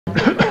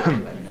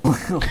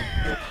Oh.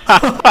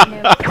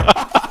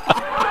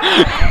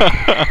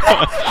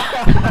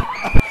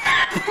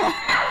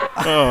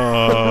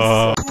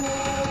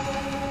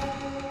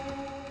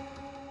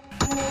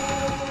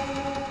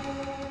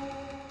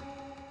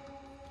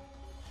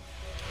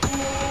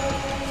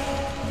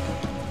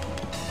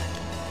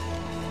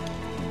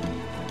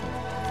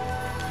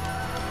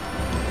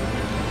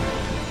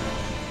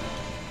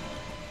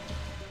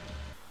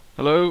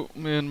 Hello,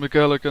 me and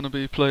Miguel are going to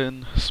be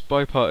playing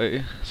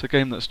SpyParty. It's a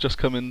game that's just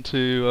come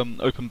into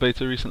open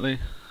beta recently,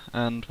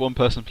 and one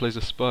person plays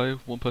a spy,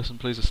 one person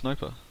plays a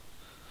sniper.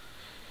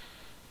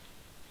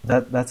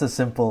 That's as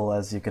simple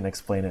as you can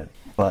explain it,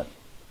 but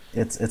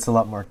it's a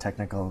lot more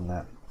technical than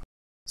that,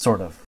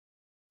 sort of.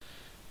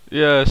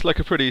 Yeah, it's like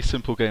a pretty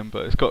simple game,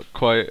 but it's got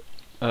quite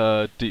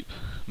a deep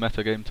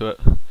meta game to it.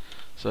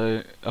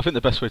 So I think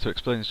the best way to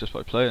explain is just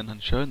by playing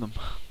and showing them.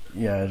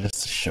 Yeah,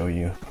 just to show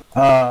you.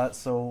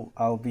 So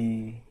I'll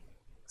be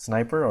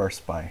sniper or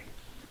spy?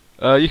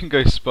 You can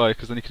go spy,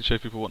 because then you can show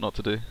people what not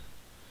to do.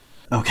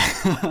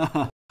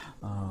 Okay.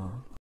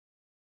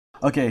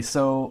 Okay,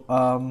 so,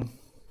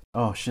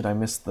 oh shit, I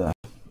missed the...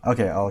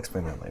 Okay, I'll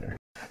explain that later.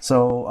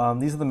 So,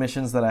 these are the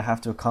missions that I have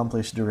to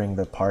accomplish during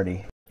the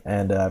party.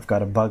 And I've got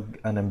to bug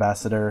an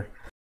ambassador.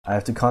 I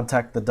have to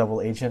contact the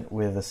double agent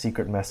with a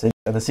secret message.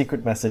 And the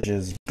secret message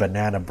is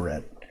banana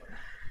bread.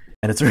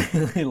 And it's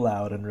really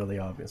loud and really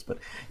obvious, but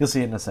you'll see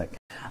it in a sec.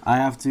 I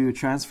have to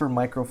transfer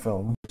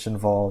microfilm, which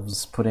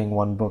involves putting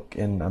one book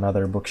in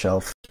another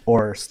bookshelf,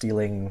 or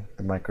stealing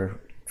the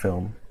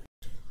microfilm.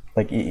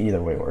 Like,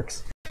 either way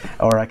works.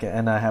 Or I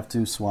have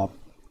to swap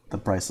the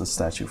priceless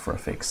statue for a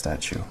fake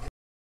statue.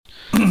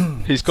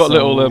 He's got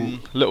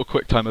little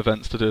quick time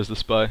events to do as the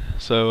spy.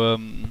 So,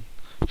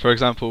 for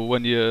example,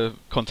 when you're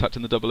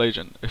contacting the double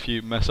agent, if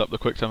you mess up the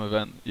quick time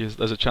event,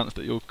 there's a chance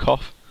that you'll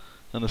cough.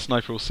 And the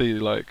sniper will see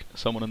like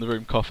someone in the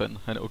room coughing,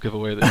 and it will give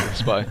away that you're a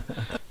spy.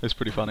 It's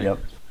pretty funny. Yep.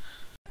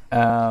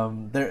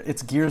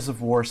 It's Gears of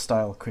War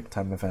style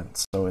QuickTime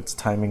events, so it's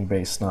timing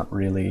based, not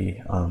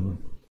really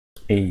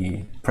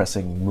a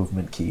pressing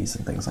movement keys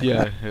and things like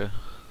that. Yeah.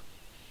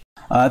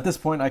 At this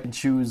point, I can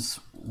choose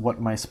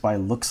what my spy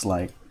looks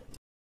like.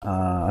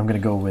 I'm gonna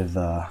go with.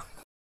 Yeah,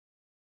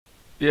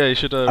 you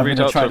should read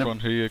out to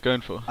everyone who you're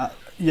going for.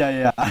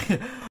 Yeah.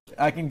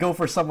 I can go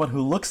for someone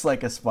who looks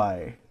like a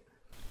spy.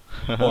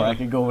 Or I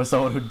can go with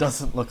someone who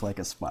doesn't look like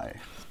a spy.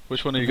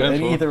 Which one are you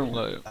going for?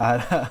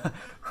 Either,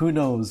 who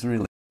knows,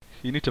 really?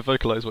 You need to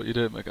vocalize what you're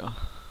doing, Miguel.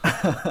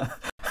 I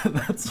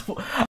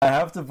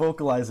have to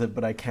vocalize it,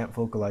 but I can't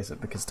vocalize it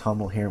because Tom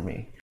will hear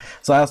me.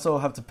 So I also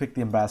have to pick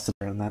the ambassador,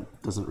 and that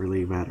doesn't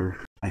really matter.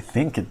 I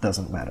think it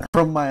doesn't matter.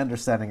 From my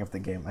understanding of the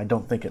game, I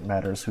don't think it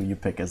matters who you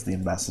pick as the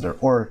ambassador.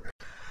 Or,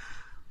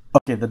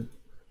 okay, the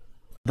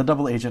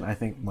double agent I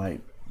think might,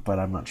 but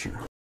I'm not sure.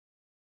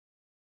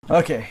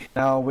 Okay,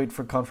 now I'll wait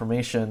for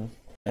confirmation,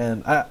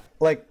 and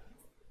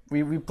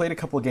we played a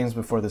couple of games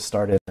before this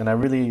started, and I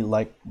really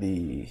like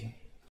the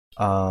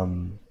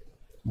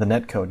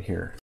netcode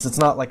here. It's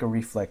not like a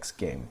reflex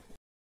game.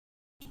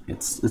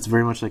 It's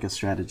very much like a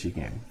strategy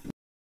game.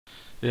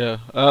 Yeah.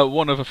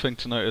 One other thing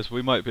to note is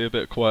we might be a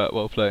bit quiet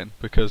while playing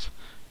because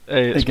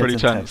A, it's pretty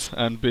tense,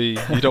 and B,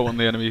 you don't want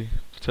the enemy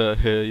to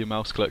hear your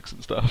mouse clicks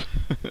and stuff.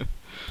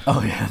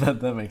 Oh yeah,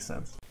 that makes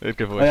sense. It'd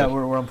give away. Oh, yeah,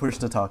 we're on push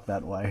to talk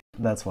that way.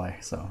 That's why.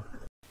 So.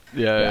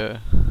 Yeah.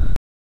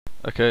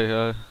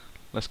 Okay,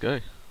 let's go.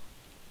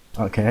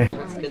 Okay.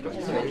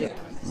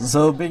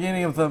 So,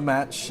 beginning of the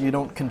match, you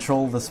don't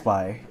control the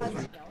spy,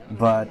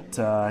 but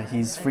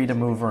he's free to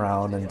move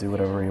around and do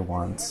whatever he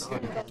wants.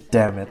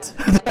 Damn it.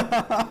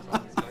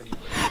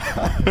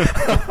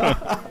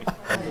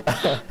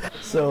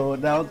 So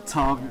now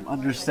Tom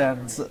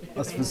understands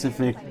a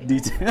specific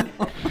detail.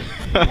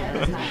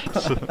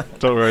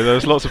 Don't worry,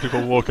 there's lots of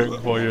people walking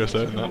while you're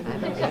saying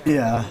that.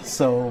 Yeah,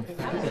 so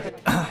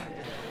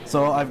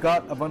I've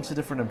got a bunch of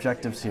different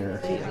objectives here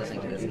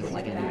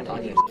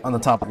on the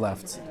top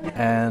left,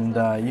 and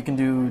you can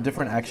do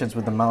different actions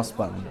with the mouse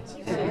button.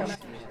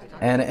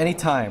 And at any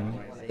time,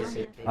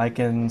 I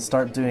can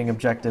start doing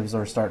objectives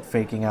or start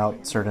faking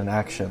out certain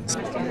actions.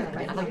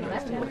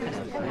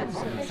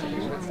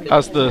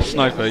 As the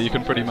sniper, you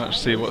can pretty much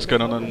see what's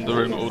going on in the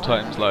room at all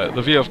times. Like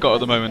the view I've got at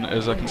the moment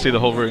is I can see the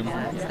whole room,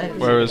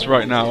 whereas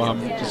right now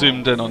I'm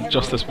zoomed in on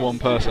just this one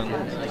person.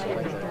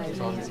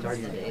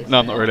 No,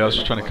 I'm not really. I was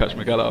just trying to catch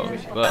Miguel out.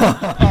 But,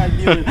 I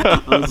knew it.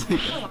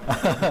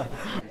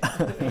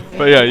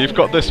 But yeah, you've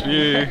got this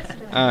view,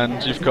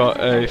 and you've got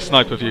a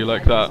sniper view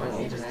like that.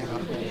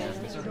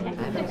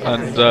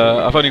 And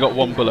I've only got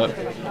one bullet,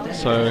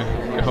 so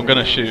if I'm going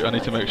to shoot, I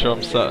need to make sure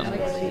I'm certain.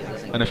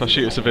 And if I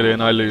shoot a civilian,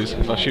 I lose.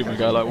 If I shoot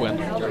Miguel, I win.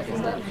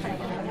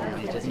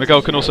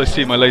 Miguel can also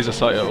see my laser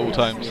sight at all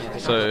times,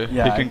 so he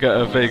can get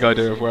a vague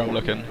idea of where I'm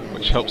looking,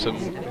 which helps him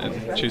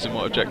in choosing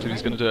what objective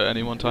he's going to do at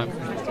any one time.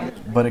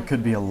 But it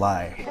could be a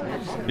lie.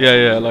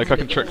 Yeah, like I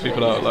can trick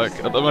people out. Like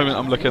at the moment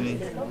I'm looking,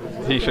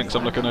 he thinks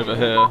I'm looking over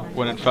here,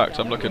 when in fact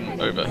I'm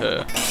looking over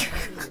here.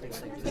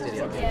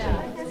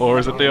 Or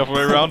is it the other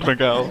way around,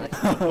 Miguel?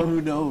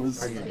 Who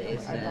knows? I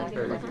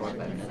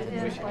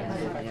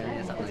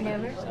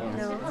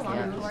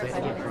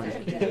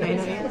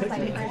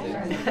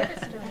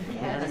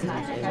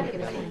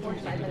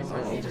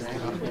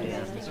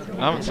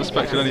haven't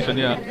suspected anything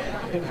yet.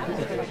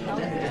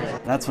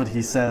 That's what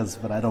he says,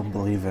 but I don't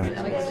believe him.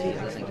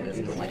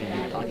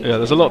 Yeah,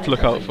 there's a lot to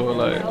look out for.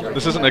 Like,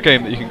 this isn't a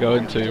game that you can go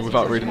into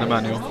without reading the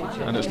manual,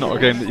 and it's not a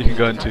game that you can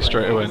go into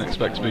straight away and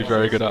expect to be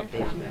very good at,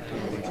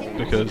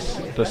 because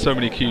there's so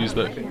many cues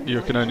that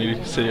you can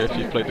only see if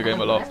you've played the game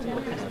a lot.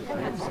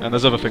 And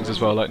there's other things as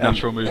well, like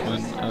natural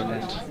movement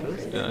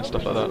and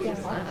stuff like that.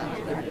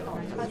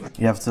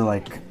 You have to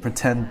like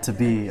pretend to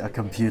be a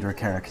computer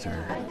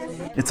character.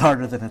 It's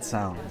harder than it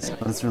sounds,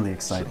 but it's really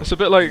exciting. It's a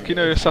bit like, you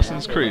know,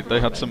 Assassin's Creed.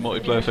 They had some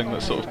multiplayer thing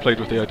that sort of played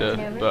with the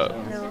idea, but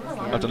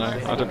I don't know.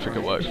 I don't think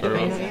it worked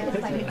very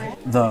well.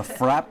 The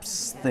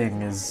fraps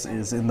thing is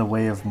in the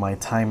way of my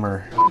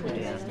timer. Oh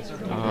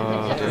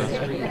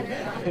dear.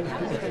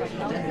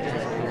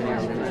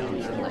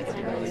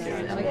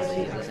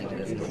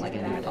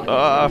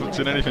 I haven't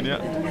seen anything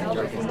yet.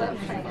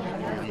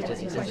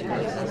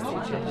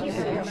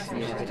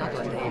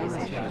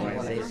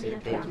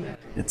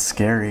 It's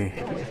scary.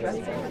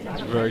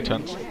 It's very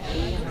tense.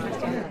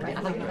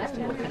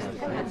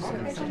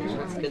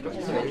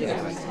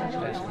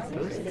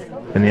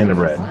 Banana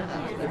bread.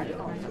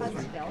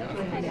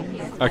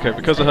 Okay,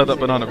 because I heard that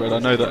banana bread, I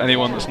know that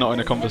anyone that's not in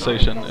a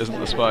conversation isn't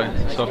the spy.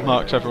 So I've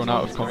marked everyone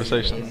out of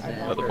conversation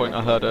at the point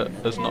I heard it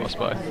as not a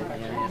spy.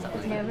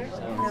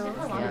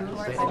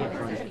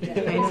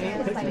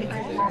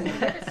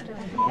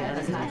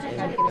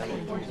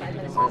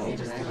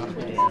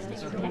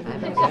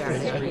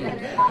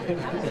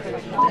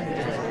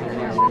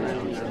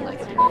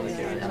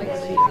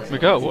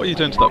 Miguel, what are you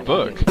doing to that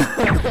book?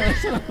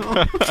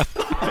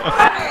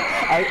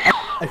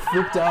 I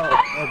flipped out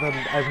and then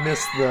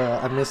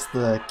I missed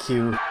the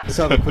cue. I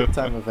saw the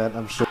QuickTime event.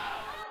 I'm sure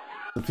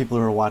the people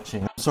who are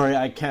watching. I'm sorry,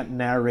 I can't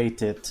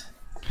narrate it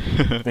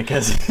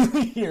because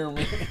you hear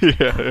me.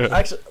 Yeah.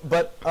 Actually,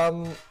 but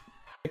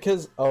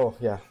because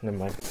yeah, never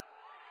mind.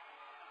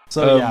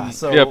 So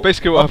yeah,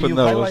 basically what happened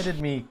there was you highlighted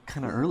me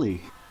kind of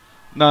early.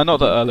 No, not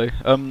that early.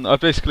 I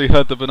basically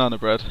heard the banana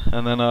bread,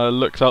 and then I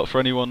looked out for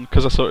anyone,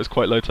 because I saw it was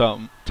quite low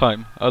time.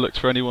 I looked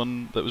for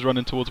anyone that was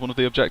running towards one of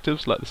the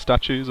objectives, like the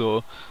statues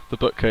or the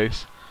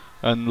bookcase,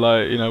 and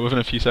like, you know, within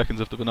a few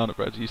seconds of the banana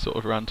bread, you sort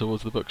of ran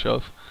towards the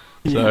bookshelf.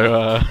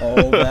 Yeah, So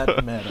all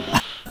that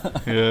meta.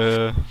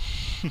 Yeah.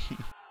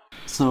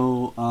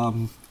 So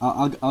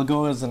I'll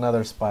go as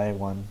another spy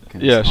one.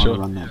 Yeah, sure.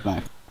 I'll run that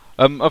back.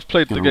 I've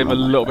played the game a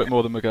little bit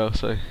more than Miguel,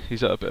 so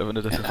he's at a bit of a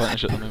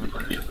disadvantage at the moment.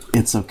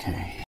 It's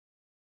okay.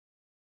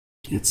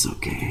 It's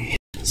okay.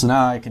 So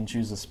now I can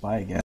choose a spy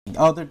again.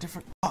 Oh, they're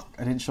different. Fuck,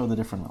 I didn't show the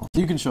different ones.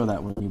 You can show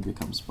that when you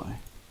become spy.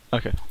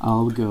 Okay.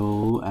 I'll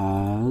go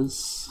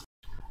as...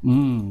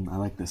 I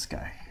like this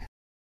guy.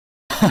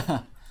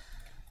 I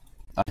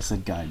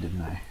said guy,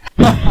 didn't I?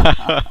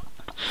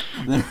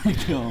 There we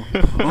go.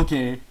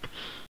 Okay.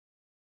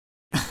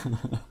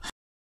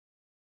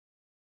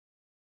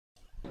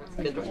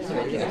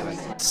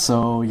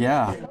 So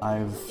yeah,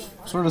 I've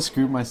sort of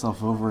screwed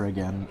myself over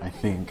again, I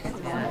think.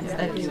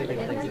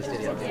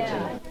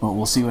 But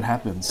we'll see what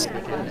happens.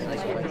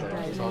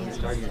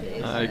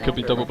 It could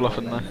be double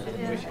bluffing there.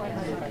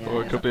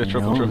 Or it could be a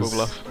triple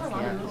bluff.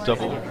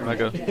 Double,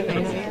 mega,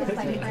 triple.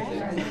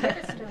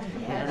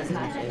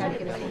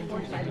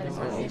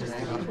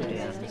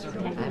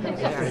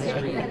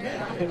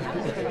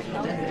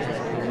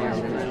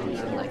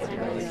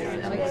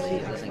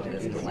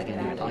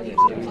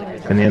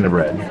 Banana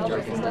bread.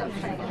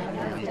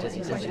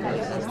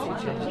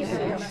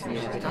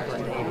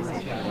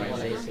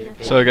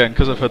 So again,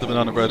 because I've heard the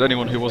banana bread,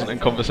 anyone who wasn't in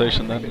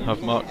conversation then,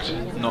 I've marked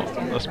not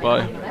a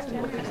spy.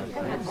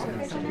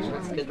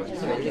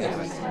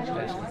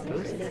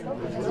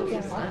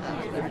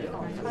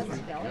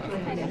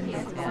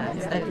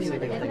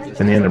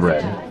 Banana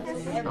bread.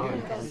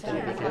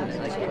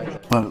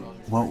 But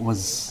what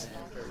was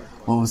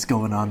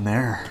going on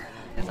there?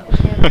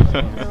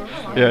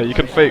 Yeah, you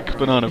can fake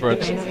banana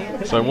breads.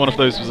 So one of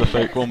those was a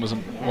fake, one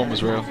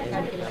was real.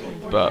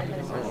 But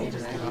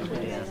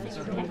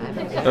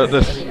at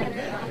this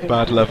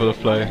bad level of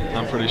play,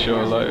 I'm pretty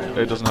sure like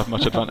it doesn't have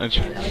much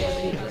advantage.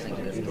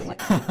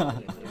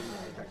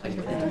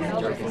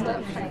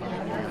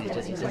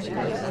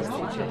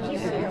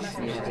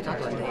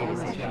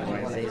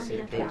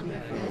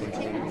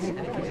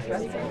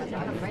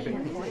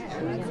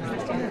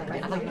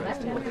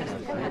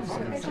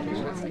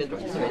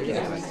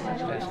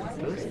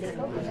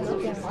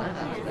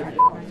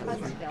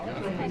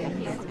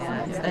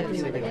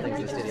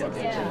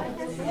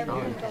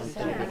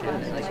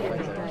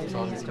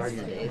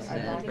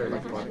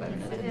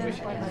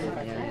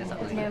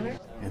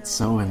 It's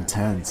so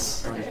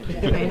intense.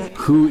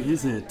 Who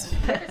is it?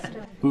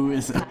 Who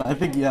is it? I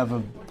think you have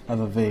a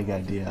vague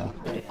idea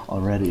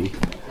already,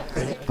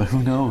 but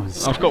who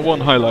knows? I've got one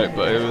highlight,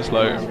 but it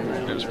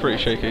was pretty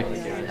shaky.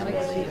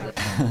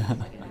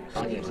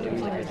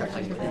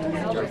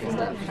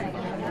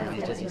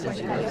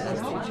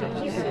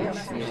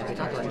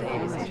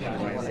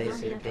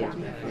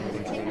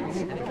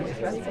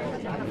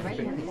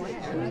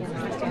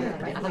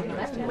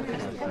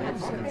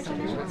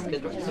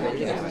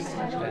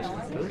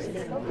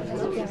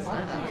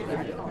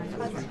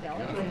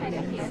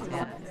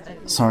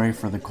 Sorry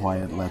for the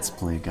quiet Let's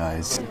Play,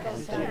 guys.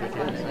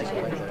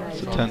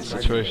 It's a tense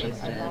situation.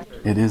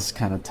 It is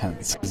kind of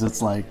tense, because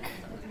it's like...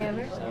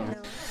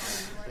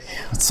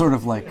 It's sort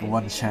of like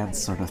one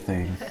chance sort of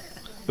thing.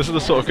 This is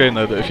the sort of game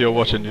though that if you're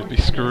watching you'd be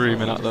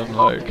screaming at them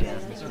like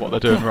what they're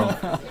doing wrong.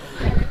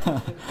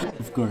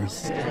 Of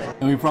course.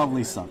 And we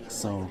probably suck,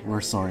 so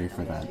we're sorry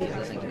for that.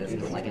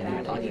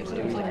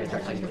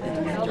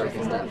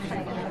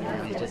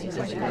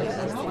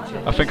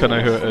 I think I know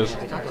who it is.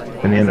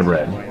 Banana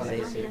bread.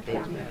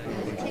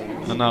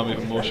 And now I'm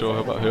even more sure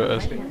about who it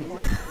is.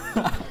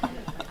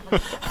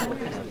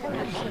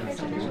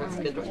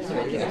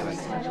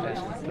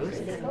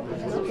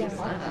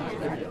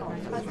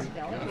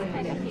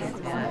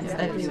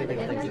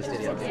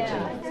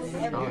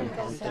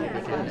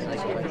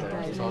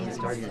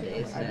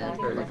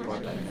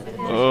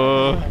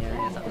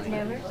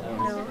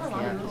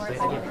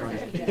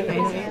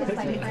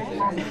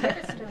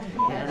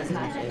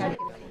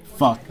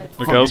 Fuck.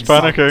 Miguel's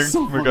panicking.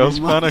 So Miguel's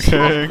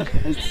panicking.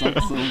 I suck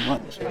so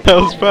much.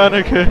 Miguel's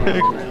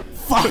panicking.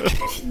 Fuck!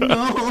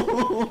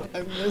 No!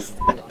 I missed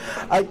it.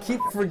 I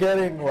keep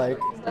forgetting, like,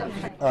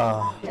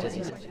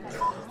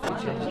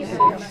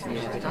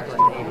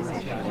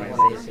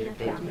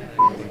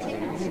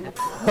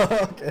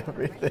 Fuck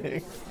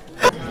everything.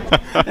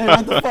 Hey,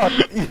 what the fuck?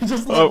 You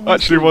just let me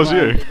actually was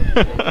you.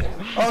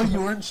 Oh,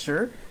 you weren't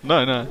sure?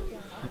 No, no.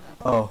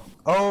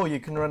 Oh, you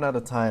can run out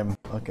of time.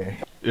 Okay.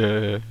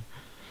 Yeah.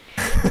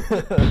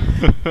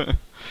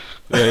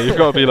 Yeah, you've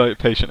got to be like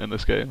patient in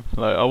this game.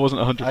 Like I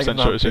wasn't 100% I'm sure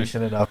not it was you.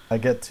 patient enough. I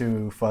get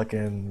too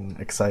fucking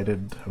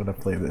excited when I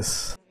play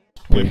this.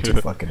 Way too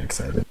fucking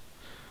excited.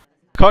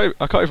 I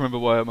can't even remember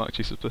why I'm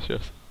actually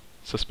suspicious.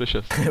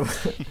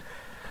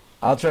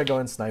 I'll try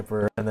going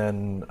sniper, and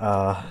then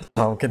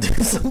Tom can do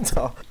some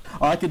talk.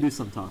 Oh, I can do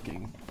some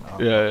talking.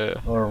 Yeah.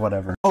 Or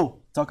whatever. Oh,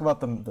 talk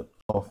about the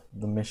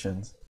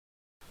missions.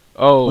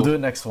 Oh, We'll do it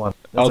next one.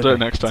 I'll do it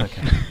next time.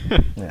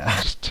 Okay.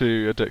 Yeah. Just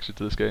too addicted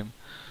to this game.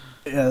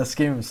 Yeah, this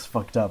game is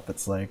fucked up.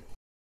 It's like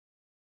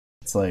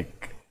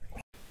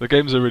the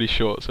games are really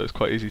short, so it's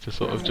quite easy to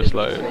sort of just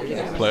like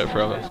play it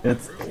forever.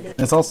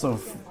 it's also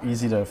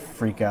easy to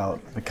freak out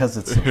because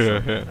it's so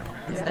short. Yeah.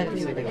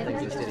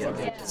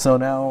 So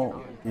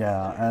now,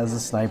 yeah, as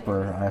a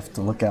sniper, I have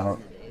to look out.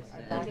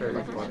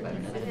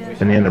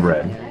 Banana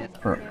bread.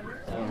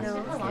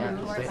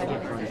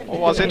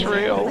 Was it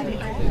real?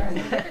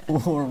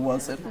 Or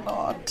was it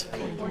not?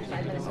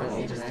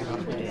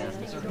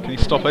 Can you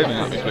stop aiming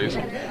at me, please?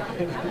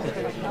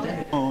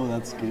 Oh,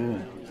 that's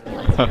good.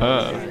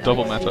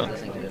 Double meta.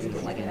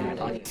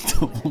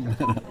 Double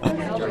meta.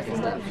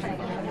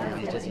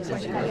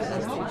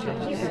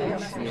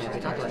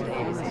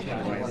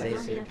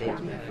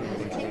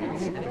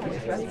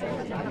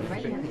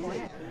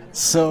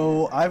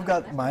 So, I've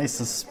got my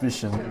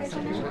suspicion.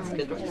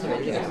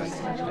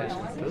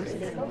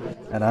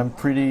 And I'm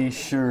pretty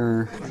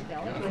sure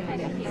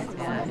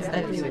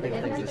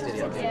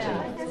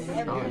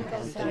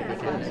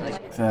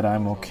that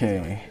I'm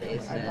okay.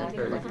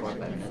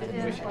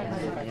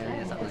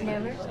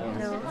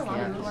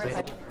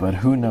 But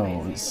who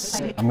knows?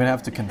 I'm gonna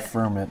have to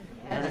confirm it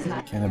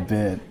in a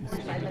bit.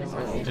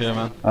 Yeah,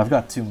 man. I've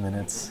got 2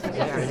 minutes.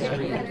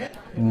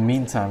 In the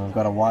meantime, I've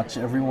got to watch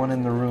everyone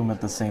in the room at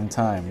the same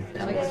time.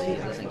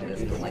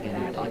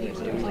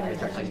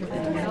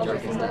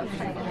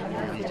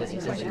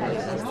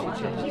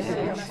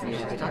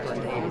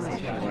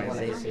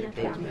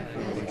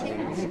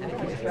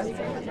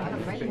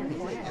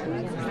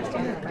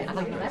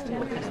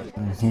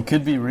 He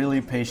could be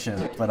really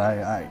patient, but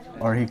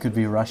or he could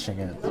be rushing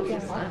it.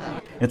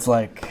 It's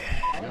like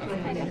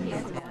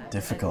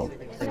difficult.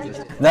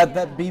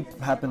 That beep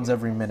happens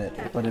every minute,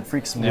 but it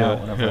freaks me out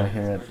whenever I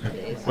hear it.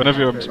 Whenever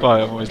you're a spy,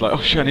 I'm always like,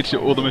 oh shit, I need to do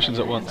all the missions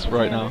at once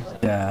right now.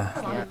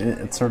 Yeah,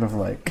 it's sort of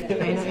like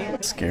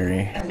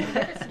scary.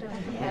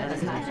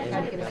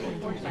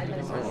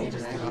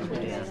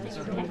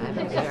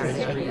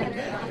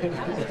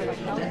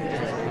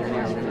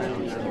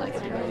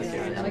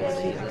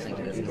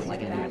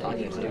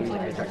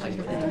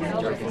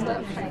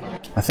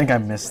 I think I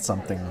missed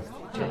something,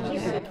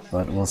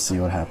 but we'll see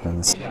what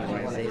happens.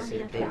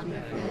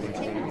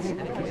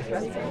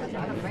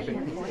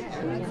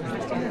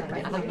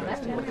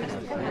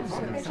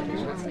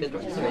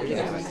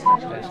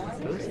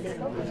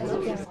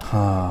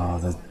 Oh,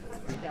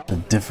 the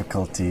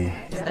difficulty.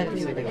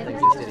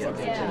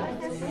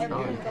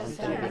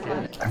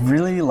 I'm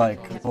really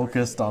like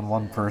focused on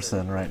one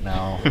person right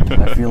now.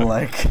 I feel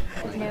like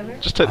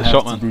just take the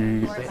shot, man.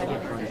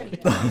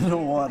 I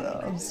don't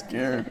wanna. I'm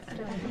scared.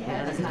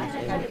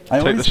 I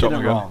Take the shot, get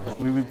it Miguel.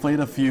 wrong. We played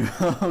a few.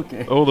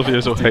 Okay. All the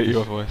viewers will hate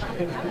you otherwise.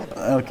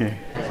 Okay.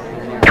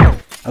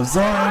 I'm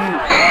sorry.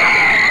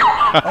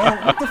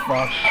 what the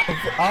fuck?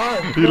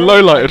 You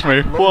lowlighted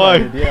me.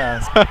 Why?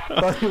 Yeah. I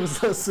thought it was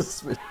so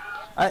suspicious.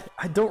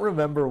 I don't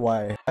remember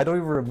why. I don't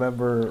even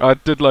remember. I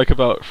did like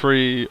about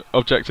 3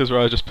 objectives where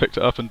I just picked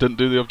it up and didn't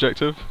do the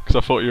objective because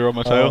I thought you were on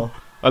my tail.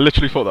 I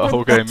literally thought that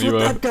whole game you were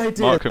that guy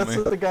did. marking That's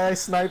me. what the guy I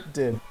sniped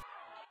did.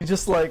 He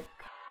just like,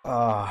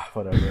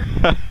 whatever.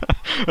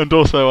 And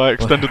also I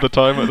extended the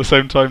time at the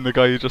same time the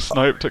guy you just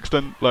sniped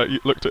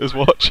looked at his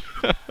watch.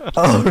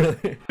 Oh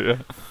really? Yeah.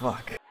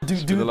 Fuck.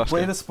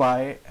 Play the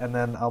spy, and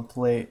then I'll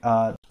play.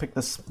 Pick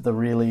the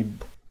really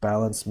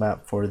balanced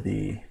map for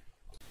the.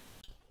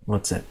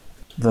 What's it?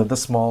 The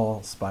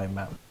small spy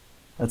map.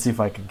 Let's see if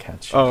I can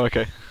catch. Oh,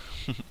 okay.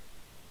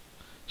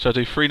 Should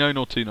I do 3-9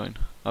 or 2-9?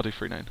 I'll do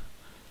 3-9.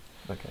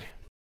 Okay.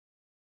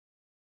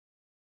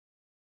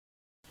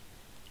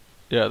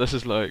 Yeah, this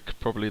is like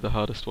probably the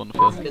hardest one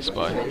for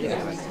spy.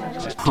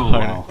 It's Oh,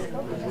 tiny.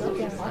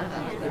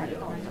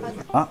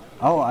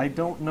 wow. I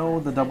don't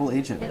know the double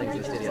agent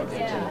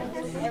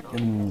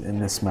in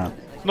this map.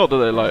 Not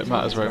that it like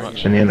matters very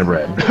much. Banana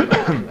bread.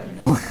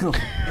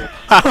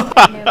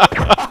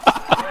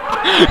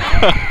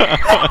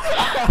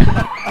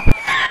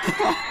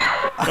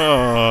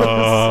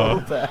 Oh.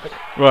 So bad.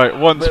 Right,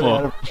 once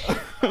more.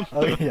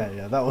 Oh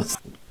yeah, that was.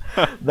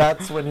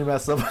 That's when you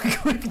mess up a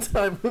quick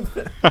time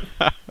event.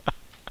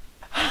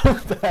 How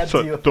bad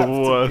So do you have the to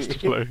worst be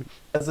place.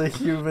 as a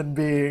human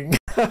being?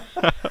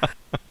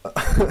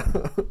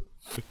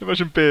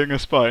 Imagine being a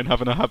spy and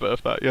having a habit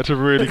of that. You had to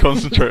really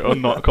concentrate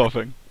on not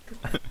coughing.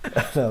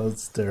 That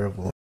was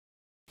terrible.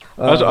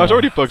 I'd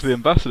already bugged the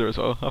ambassador as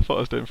well. I thought I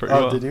was doing pretty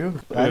well. Oh, did you?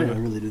 Yeah. I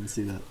really didn't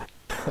see that.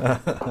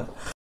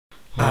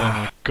 Oh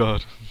my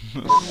god.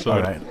 So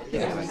Alright.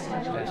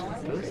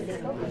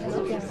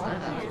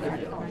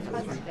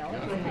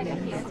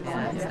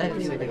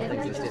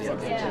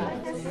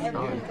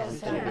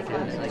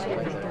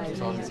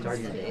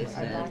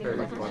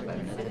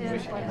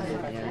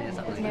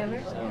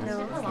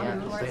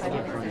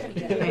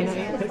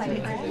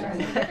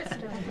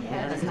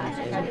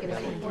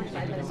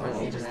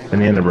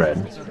 Banana bread.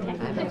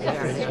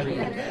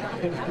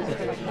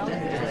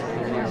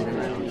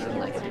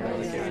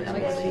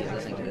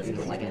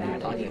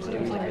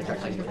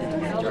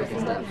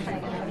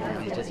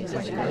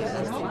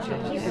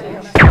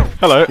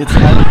 hello.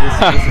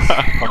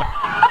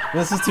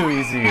 This is too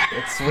easy.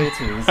 It's way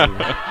too easy.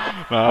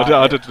 No,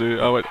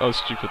 I was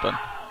stupid then.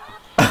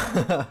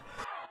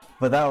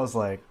 But that was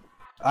like,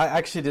 I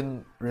actually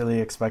didn't really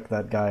expect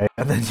that guy,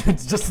 and then you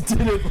just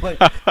did it like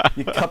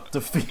you cupped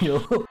the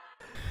field.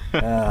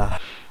 Yeah,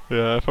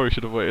 I probably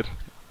should have waited.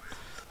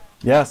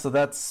 Yeah, so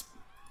that's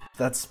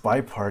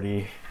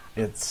SpyParty.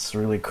 It's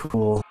really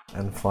cool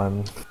and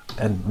fun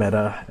and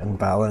meta and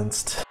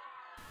balanced.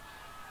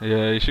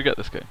 Yeah, you should get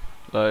this game.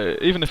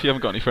 Like, even if you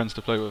haven't got any friends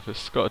to play with,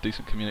 it's got a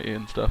decent community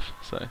and stuff.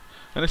 So,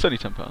 and it's only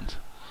 £10.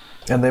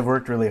 And they've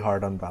worked really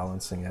hard on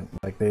balancing it.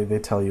 Like they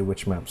tell you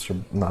which maps are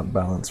not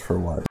balanced for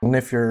what. And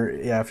if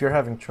you're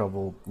having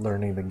trouble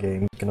learning the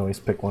game, you can always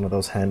pick one of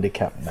those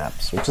handicap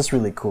maps, which is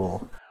really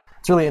cool.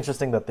 It's really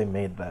interesting that they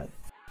made that.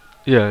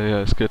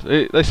 Yeah, it's good.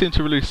 They seem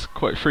to release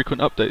quite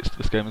frequent updates to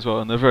this game as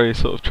well, and they're very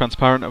sort of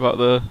transparent about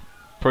the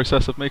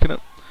process of making it,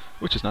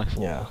 which is nice.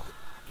 Yeah,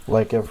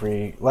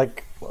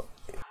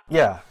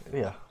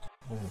 yeah.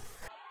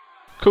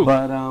 Cool.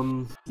 But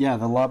yeah,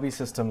 the lobby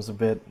system's a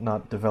bit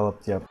not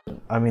developed yet.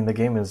 I mean, the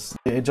game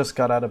it just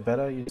got out of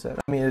beta, you said?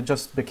 I mean, it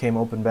just became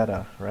open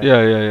beta, right?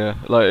 Yeah.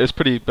 Like, it's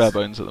pretty bare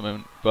bones at the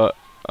moment, but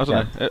I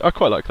don't know. I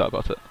quite like that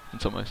about it in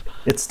some ways.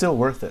 It's still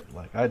worth it.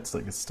 Like, I'd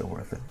think it's still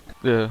worth it.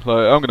 Yeah,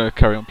 like I'm gonna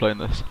carry on playing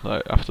this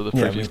like after the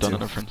Yeah, preview's me done too.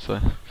 and everything.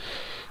 So,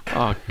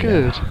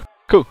 good,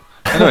 cool.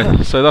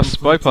 Anyway, so that's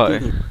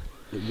SpyParty.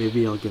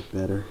 Maybe I'll get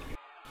better.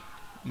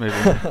 Maybe.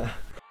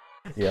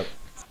 Yep.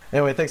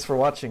 Anyway, thanks for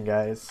watching,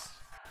 guys.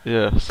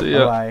 Yeah. See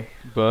ya. Bye.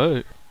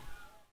 Bye.